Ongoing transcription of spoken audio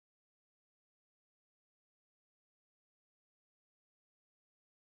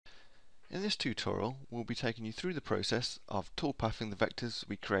In this tutorial, we'll be taking you through the process of toolpathing the vectors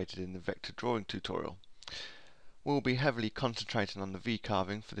we created in the vector drawing tutorial. We'll be heavily concentrating on the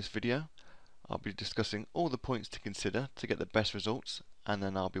VCarving for this video. I'll be discussing all the points to consider to get the best results, and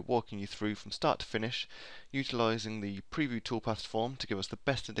then I'll be walking you through from start to finish, utilising the preview toolpath form to give us the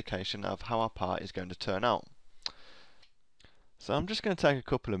best indication of how our part is going to turn out. So I'm just going to take a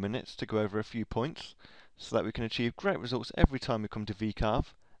couple of minutes to go over a few points so that we can achieve great results every time we come to VCarve,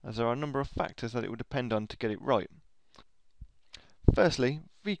 as there are a number of factors that it will depend on to get it right. Firstly,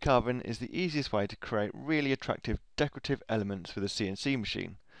 VCarving is the easiest way to create really attractive decorative elements with a CNC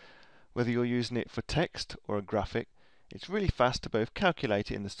machine. Whether you're using it for text or a graphic, it's really fast to both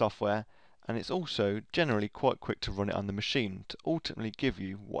calculate it in the software, and it's also generally quite quick to run it on the machine to ultimately give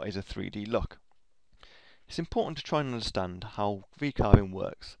you what is a 3D look. It's important to try and understand how VCarving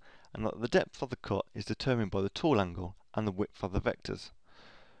works, and that the depth of the cut is determined by the tool angle and the width of the vectors.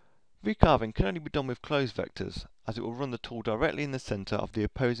 VCarving can only be done with closed vectors, as it will run the tool directly in the centre of the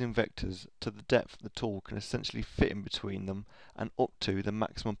opposing vectors to the depth the tool can essentially fit in between them and up to the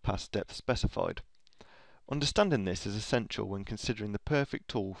maximum pass depth specified. Understanding this is essential when considering the perfect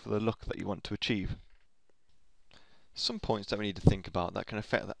tool for the look that you want to achieve. Some points that we need to think about that can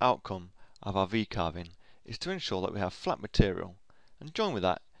affect the outcome of our VCarving is to ensure that we have flat material, and joined with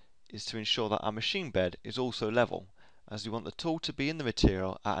that is to ensure that our machine bed is also level, as we want the tool to be in the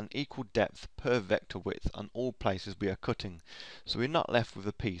material at an equal depth per vector width on all places we are cutting, so we're not left with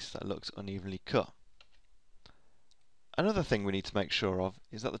a piece that looks unevenly cut. Another thing we need to make sure of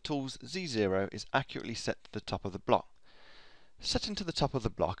is that the tool's Z0 is accurately set to the top of the block. Setting to the top of the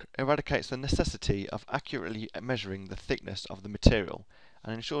block eradicates the necessity of accurately measuring the thickness of the material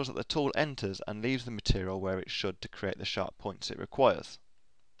and ensures that the tool enters and leaves the material where it should to create the sharp points it requires.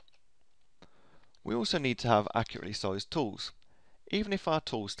 We also need to have accurately sized tools. Even if our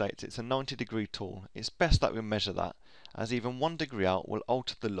tool states it's a 90-degree tool, it's best that we measure that, as even 1 degree out will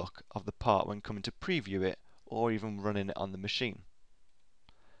alter the look of the part when coming to preview it or even running it on the machine.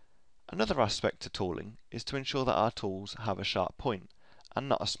 Another aspect to tooling is to ensure that our tools have a sharp point and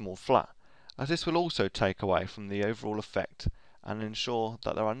not a small flat, as this will also take away from the overall effect and ensure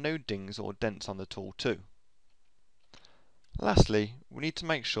that there are no dings or dents on the tool too. Lastly, we need to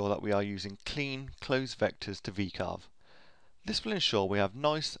make sure that we are using clean, closed vectors to VCarve. This will ensure we have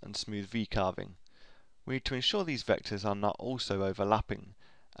nice and smooth VCarving. We need to ensure these vectors are not also overlapping,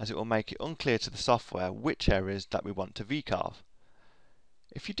 as it will make it unclear to the software which areas that we want to VCarve.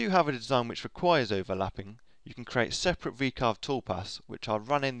 If you do have a design which requires overlapping, you can create separate VCarve toolpaths which are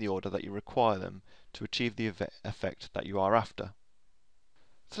run in the order that you require them to achieve the effect that you are after.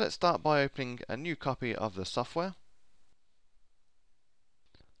 So let's start by opening a new copy of the software.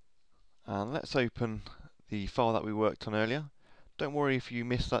 And let's open the file that we worked on earlier. Don't worry if you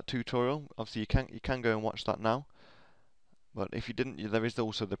missed that tutorial, obviously you can go and watch that now. But if you didn't, there is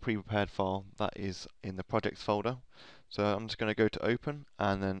also the pre-prepared file that is in the projects folder. So I'm just going to go to open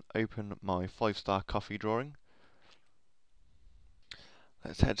and then open my 5-star coffee drawing.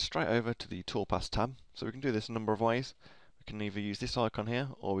 Let's head straight over to the Toolpath tab. So we can do this a number of ways. We can either use this icon here,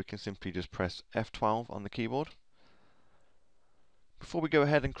 or we can simply just press F12 on the keyboard. Before we go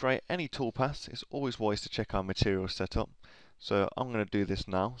ahead and create any toolpaths, it's always wise to check our material setup. So I'm going to do this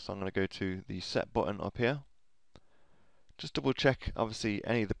now. So I'm going to go to the set button up here. Just double check obviously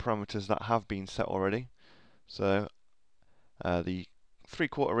any of the parameters that have been set already. So the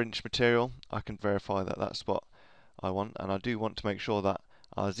 3/4 inch material, I can verify that that's what I want, and I do want to make sure that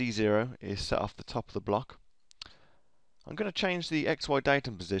our Z0 is set off the top of the block. I'm going to change the XY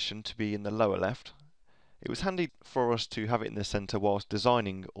datum position to be in the lower left. It was handy for us to have it in the centre whilst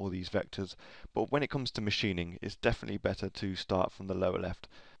designing all these vectors, but when it comes to machining, it's definitely better to start from the lower left.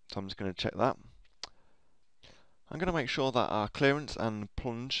 So I'm just going to check that. I'm going to make sure that our clearance and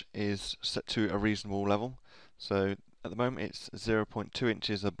plunge is set to a reasonable level. So at the moment it's 0.2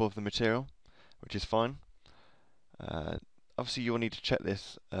 inches above the material, which is fine. Obviously you'll need to check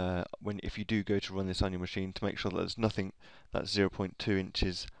this if you do go to run this on your machine to make sure that there's nothing that's 0.2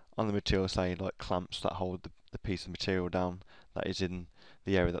 inches on the material, say like clamps that hold the piece of material down that is in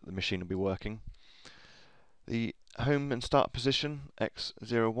the area that the machine will be working. The home and start position,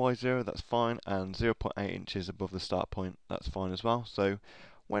 X0, Y0, that's fine, and 0.8 inches above the start point, that's fine as well. So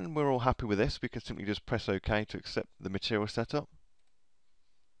when we're all happy with this, we can simply just press OK to accept the material setup.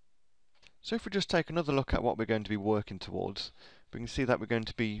 So if we just take another look at what we're going to be working towards, we can see that we're going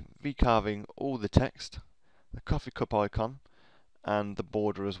to be VCarving all the text, the coffee cup icon, and the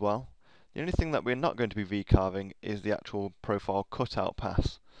border as well. The only thing that we're not going to be VCarving is the actual profile cutout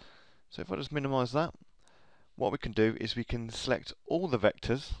pass. So if I just minimise that, what we can do is we can select all the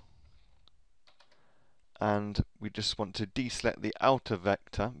vectors and we just want to deselect the outer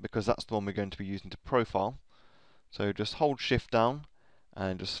vector because that's the one we're going to be using to profile. So just hold shift down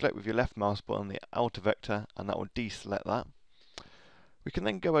and just select with your left mouse button the outer vector, and that will deselect that. We can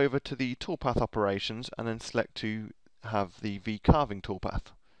then go over to the toolpath operations and then select to have the VCarving toolpath.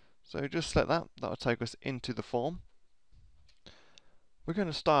 So just select that, that will take us into the form. We're going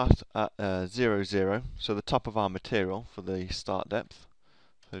to start at 0, 0, so the top of our material for the start depth.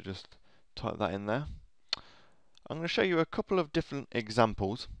 So just type that in there. I'm going to show you a couple of different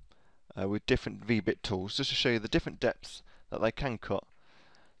examples with different V-bit tools, just to show you the different depths that they can cut,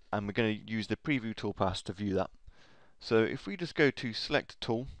 and we're going to use the preview toolpath to view that. So if we just go to select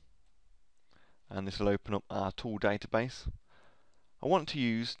tool, and this will open up our tool database. I want to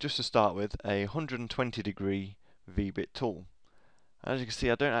use, just to start with, a 120 degree V-bit tool. As you can see,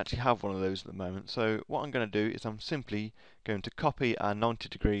 I don't actually have one of those at the moment, so what I'm going to do is I'm simply going to copy our 90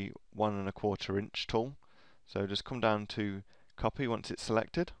 degree 1 1/4 inch tool. So just come down to copy once it's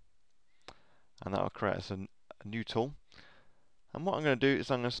selected, and that will create us a new tool. And what I'm going to do is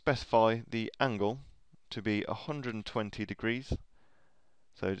I'm going to specify the angle to be 120 degrees.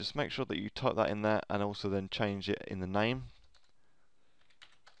 So just make sure that you type that in there, and also then change it in the name.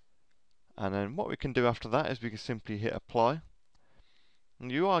 And then what we can do after that is we can simply hit apply.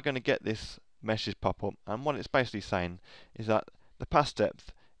 And you are going to get this message pop up, and what it's basically saying is that the pass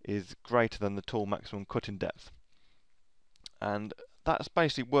depth is greater than the tool maximum cutting depth. And that's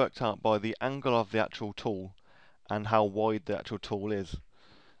basically worked out by the angle of the actual tool and how wide the actual tool is.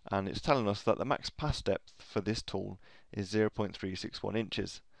 And it's telling us that the max pass depth for this tool is 0.361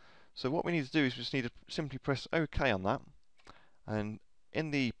 inches. So what we need to do is we just need to simply press OK on that, and in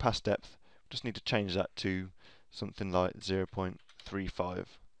the pass depth we just need to change that to something like 0.35,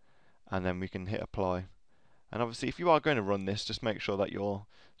 and then we can hit apply. And obviously if you are going to run this, just make sure that your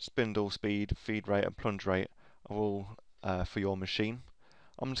spindle speed, feed rate and plunge rate are all for your machine.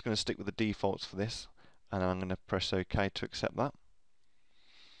 I'm just going to stick with the defaults for this, and I'm going to press OK to accept that.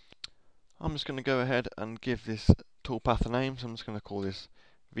 I'm just going to go ahead and give this toolpath a name, so I'm just going to call this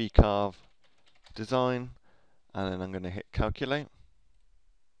VCarve design, and then I'm going to hit calculate.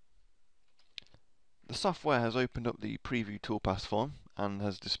 The software has opened up the preview toolpath form and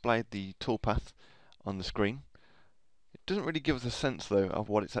has displayed the toolpath on the screen. It doesn't really give us a sense though of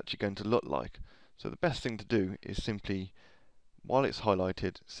what it's actually going to look like, so the best thing to do is simply, while it's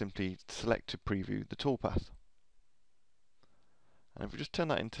highlighted, simply select to preview the toolpath. And if we just turn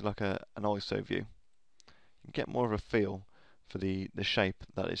that into like an ISO view, you can get more of a feel for the shape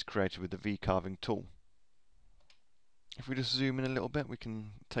that is created with the VCarving tool. If we just zoom in a little bit, we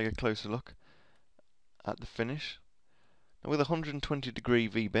can take a closer look at the finish. Now with a 120 degree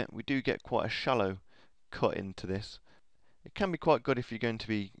V-bit, we do get quite a shallow cut into this. It can be quite good if you're going to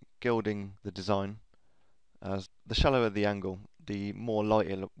be gilding the design, as the shallower the angle, the more light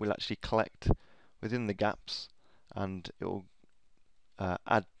it will actually collect within the gaps, and it will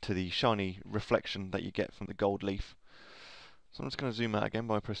add to the shiny reflection that you get from the gold leaf. So I'm just going to zoom out again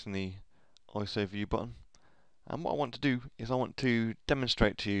by pressing the ISO view button. And what I want to do is I want to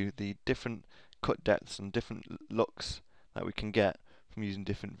demonstrate to you the different cut depths and different looks that we can get from using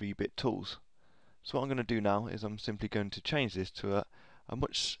different V-bit tools. So what I'm going to do now is I'm simply going to change this to a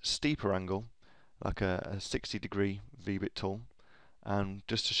much steeper angle, like a 60 degree V-bit tool, and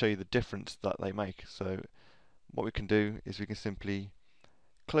just to show you the difference that they make. So what we can do is we can simply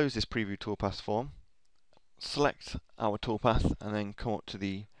close this preview toolpath form, select our toolpath, and then come up to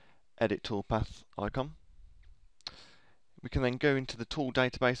the edit toolpath icon. We can then go into the tool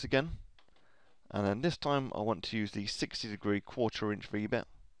database again, and then this time I want to use the 60 degree 1/4 inch V-bit,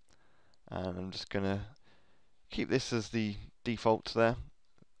 and I'm just going to keep this as the default there,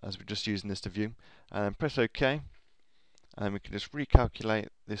 as we're just using this to view, and then press OK, and then we can just recalculate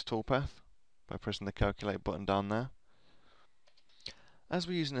this toolpath by pressing the calculate button down there. As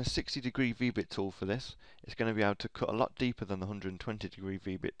we're using a 60 degree V-bit tool for this, it's going to be able to cut a lot deeper than the 120 degree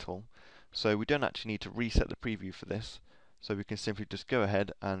V-bit tool, so we don't actually need to reset the preview for this, so we can simply just go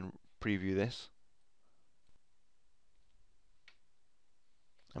ahead and preview this.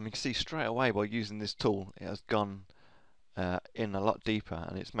 And we can see straight away by using this tool it has gone in a lot deeper,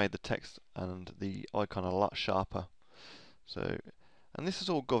 and it's made the text and the icon a lot sharper. So, and this is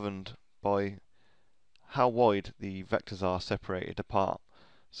all governed by how wide the vectors are separated apart.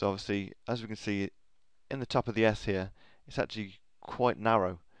 So obviously, as we can see in the top of the S here, it's actually quite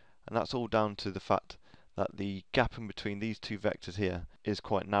narrow, and that's all down to the fact that the gap in between these two vectors here is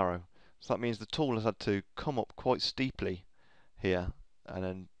quite narrow. So that means the tool has had to come up quite steeply here, and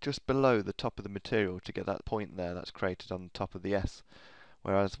then just below the top of the material to get that point there that's created on the top of the S.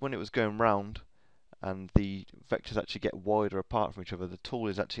 Whereas when it was going round and the vectors actually get wider apart from each other, the tool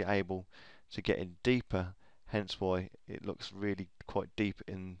is actually able to get in deeper, hence why it looks really quite deep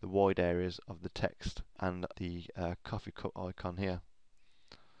in the wide areas of the text and the coffee cup icon here.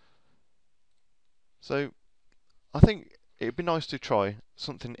 So I think it'd be nice to try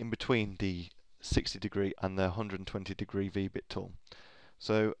something in between the 60 degree and the 120 degree VBit tool.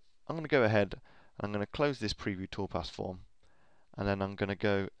 So I'm going to go ahead and I'm going to close this preview toolpath form, and then I'm going to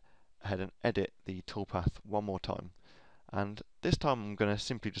go ahead and edit the toolpath one more time, and this time I'm going to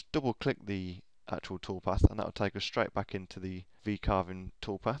simply just double click the actual toolpath, and that will take us straight back into the VCarving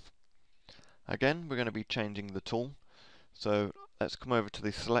toolpath. Again, we're going to be changing the tool, so let's come over to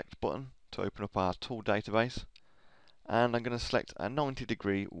the select button to open up our tool database, and I'm going to select a 90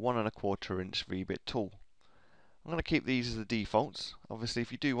 degree 1 1/4 inch VBit tool. I'm going to keep these as the defaults. Obviously,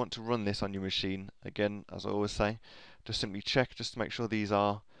 if you do want to run this on your machine, again, as I always say, just simply check just to make sure these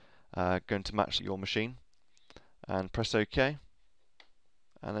are going to match your machine, and press OK.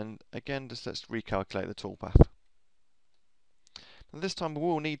 And then again, just let's recalculate the toolpath. Now this time we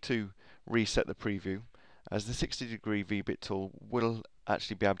will need to reset the preview, as the 60 degree VBit tool will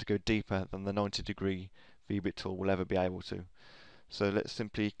actually be able to go deeper than the 90 degree VBit tool will ever be able to. So let's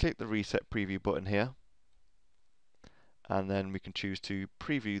simply click the reset preview button here, and then we can choose to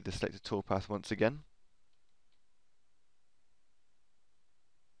preview the selected toolpath once again.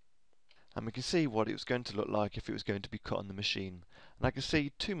 And we can see what it was going to look like if it was going to be cut on the machine. And I can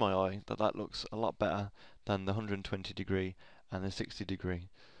see to my eye that that looks a lot better than the 120 degree and the 60 degree.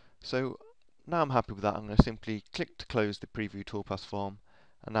 So now I'm happy with that. I'm going to simply click to close the preview toolpath form,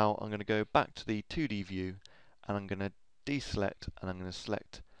 and now I'm going to go back to the 2D view, and I'm going to deselect, and I'm going to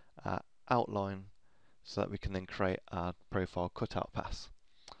select outline, so that we can then create our profile cutout pass.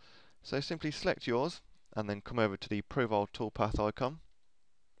 So simply select yours, and then come over to the profile toolpath icon.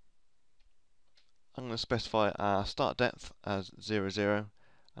 I'm going to specify our start depth as 0, 0,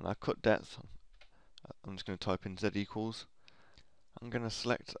 and our cut depth, I'm just going to type in Z equals. I'm going to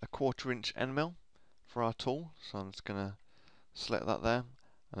select a 1/4 inch end mill for our tool, so I'm just going to select that there,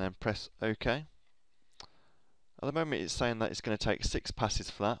 and then press OK. At the moment it's saying that it's going to take 6 passes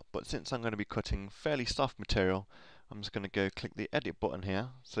for that, but since I'm going to be cutting fairly soft material, I'm just going to go click the edit button here,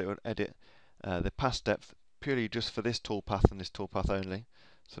 so it will edit the pass depth purely just for this toolpath and this toolpath only,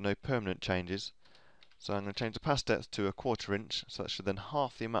 so no permanent changes. So I'm going to change the pass depth to a 1/4 inch, so that should then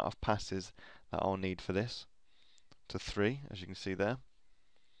half the amount of passes that I'll need for this, to 3, as you can see there.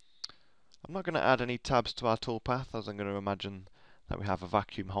 I'm not going to add any tabs to our toolpath, as I'm going to imagine that we have a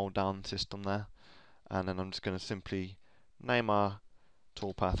vacuum hold down system there. And then I'm just going to simply name our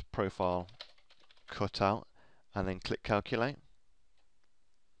toolpath profile cutout, and then click calculate.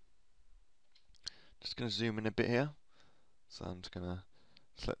 Just going to zoom in a bit here, so I'm just going to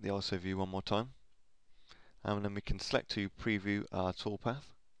select the ISO view one more time, and then we can select to preview our toolpath.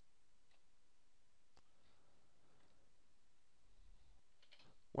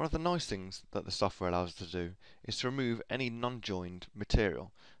 One of the nice things that the software allows us to do is to remove any non-joined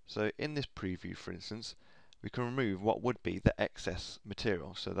material. So in this preview, for instance, we can remove what would be the excess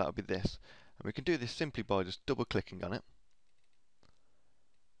material, so that would be this, and we can do this simply by just double clicking on it.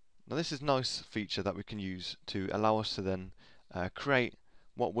 Now this is a nice feature that we can use to allow us to then create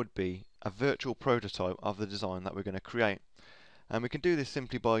what would be a virtual prototype of the design that we're going to create, and we can do this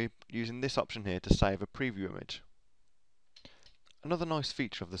simply by using this option here to save a preview image. Another nice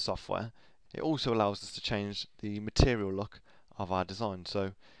feature of the software, it also allows us to change the material look of our design.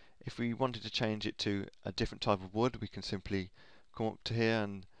 So if we wanted to change it to a different type of wood, we can simply come up to here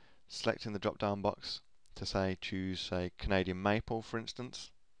and select in the drop down box to choose say Canadian maple, for instance.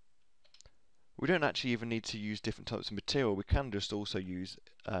 We don't actually even need to use different types of material, we can just also use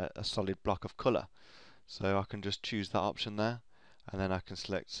a solid block of colour. So I can just choose that option there, and then I can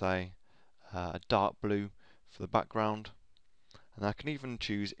select say a dark blue for the background. And I can even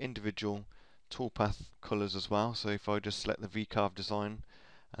choose individual toolpath colours as well. So if I just select the VCarve design,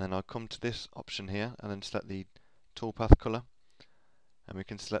 and then I'll come to this option here and then select the toolpath colour, and we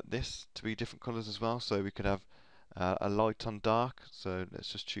can select this to be different colours as well. So we could have a light on dark, so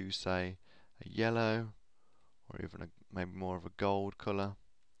let's just choose say a yellow, or even maybe more of a gold colour,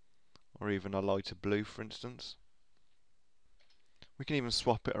 or even a lighter blue, for instance. We can even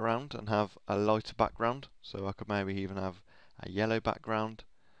swap it around and have a lighter background, so I could maybe even have a yellow background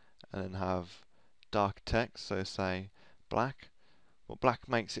and then have dark text, so say black. Well, black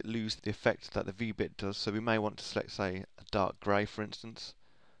makes it lose the effect that the VBit does, so we may want to select say a dark grey, for instance,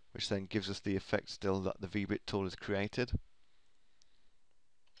 which then gives us the effect still that the VBit tool has created.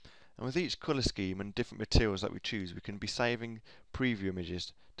 And with each colour scheme and different materials that we choose, we can be saving preview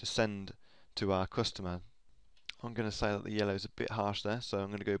images to send to our customer. I'm going to say that the yellow is a bit harsh there, so I'm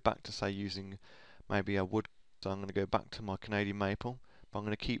going to go back to say using maybe a wood. So I'm going to go back to my Canadian maple, but I'm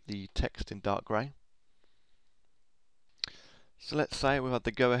going to keep the text in dark grey. So let's say we've had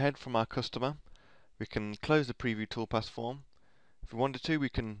the go ahead from our customer. We can close the preview toolpath form. If we wanted to, we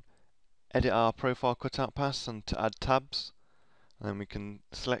can edit our profile cutout pass and to add tabs, and then we can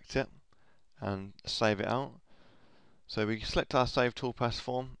select it and save it out. So we select our save toolpath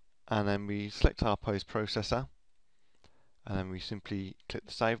form, and then we select our post processor, and then we simply click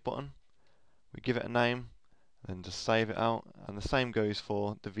the save button. We give it a name, then just save it out, and the same goes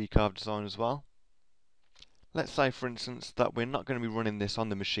for the VCarve design as well. Let's say for instance that we're not going to be running this on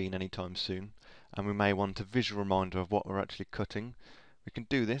the machine anytime soon, and we may want a visual reminder of what we're actually cutting. We can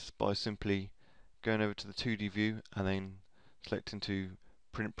do this by simply going over to the 2D view and then selecting to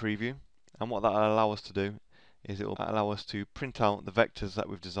print preview, and what that will allow us to do is it will allow us to print out the vectors that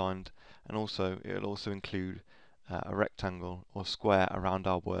we've designed, and also it will also include a rectangle or square around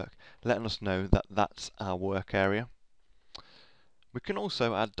our work, letting us know that that's our work area. We can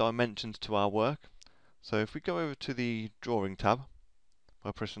also add dimensions to our work. So if we go over to the drawing tab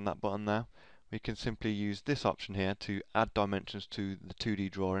by pressing that button there, we can simply use this option here to add dimensions to the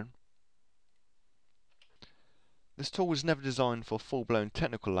 2D drawing. This tool was never designed for full-blown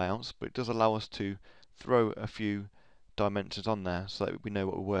technical layouts, but it does allow us to throw a few dimensions on there so that we know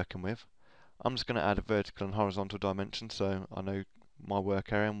what we're working with. I'm just going to add a vertical and horizontal dimension so I know my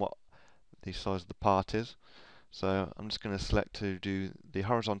work area and what the size of the part is. So I'm just going to select to do the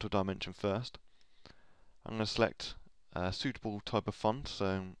horizontal dimension first. I'm going to select a suitable type of font,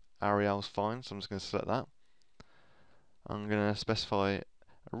 so Arial's fine, so I'm just going to select that. I'm going to specify a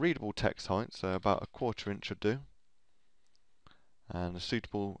readable text height, so about 1/4 inch should do, and a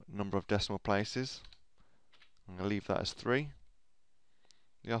suitable number of decimal places. I'm going to leave that as 3.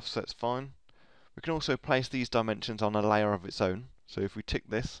 The offset's fine. We can also place these dimensions on a layer of its own, so if we tick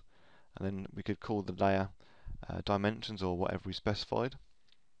this, and then we could call the layer dimensions or whatever we specified.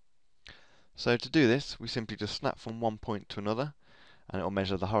 So to do this, we simply just snap from one point to another, and it will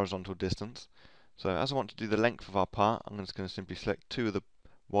measure the horizontal distance. So as I want to do the length of our part, I'm just going to simply select 2 of the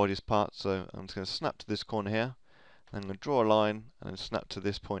widest parts, so I'm just going to snap to this corner here, then I'm going to draw a line, and then snap to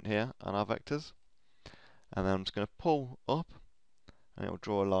this point here on our vectors, and then I'm just going to pull up, and it will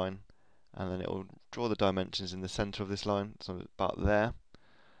draw a line, and then it will draw the dimensions in the centre of this line, so about there.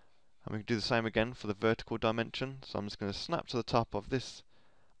 And we can do the same again for the vertical dimension, so I'm just going to snap to the top of this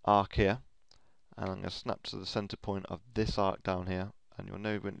arc here, and I'm going to snap to the centre point of this arc down here, and you'll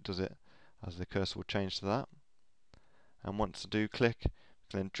know when it does it as the cursor will change to that. And once I do click, we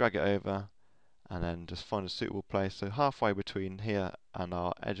can then drag it over and then just find a suitable place, so halfway between here and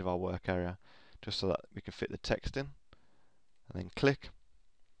our edge of our work area, just so that we can fit the text in, and then click.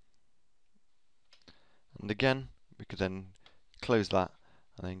 And again, we could then close that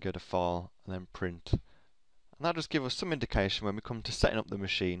and then go to File and then Print. And that just gives us some indication when we come to setting up the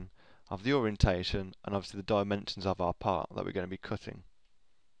machine of the orientation and obviously the dimensions of our part that we're going to be cutting.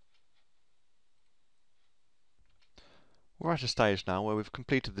 We're at a stage now where we've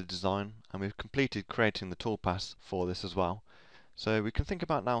completed the design and we've completed creating the toolpath for this as well. So we can think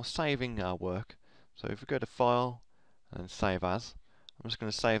about now saving our work. So if we go to File and then Save As, I'm just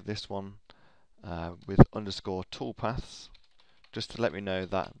going to save this one with _toolpaths, just to let me know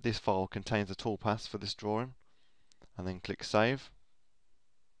that this file contains the toolpaths for this drawing, and then click Save.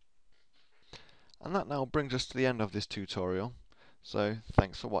 And that now brings us to the end of this tutorial, so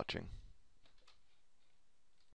thanks for watching.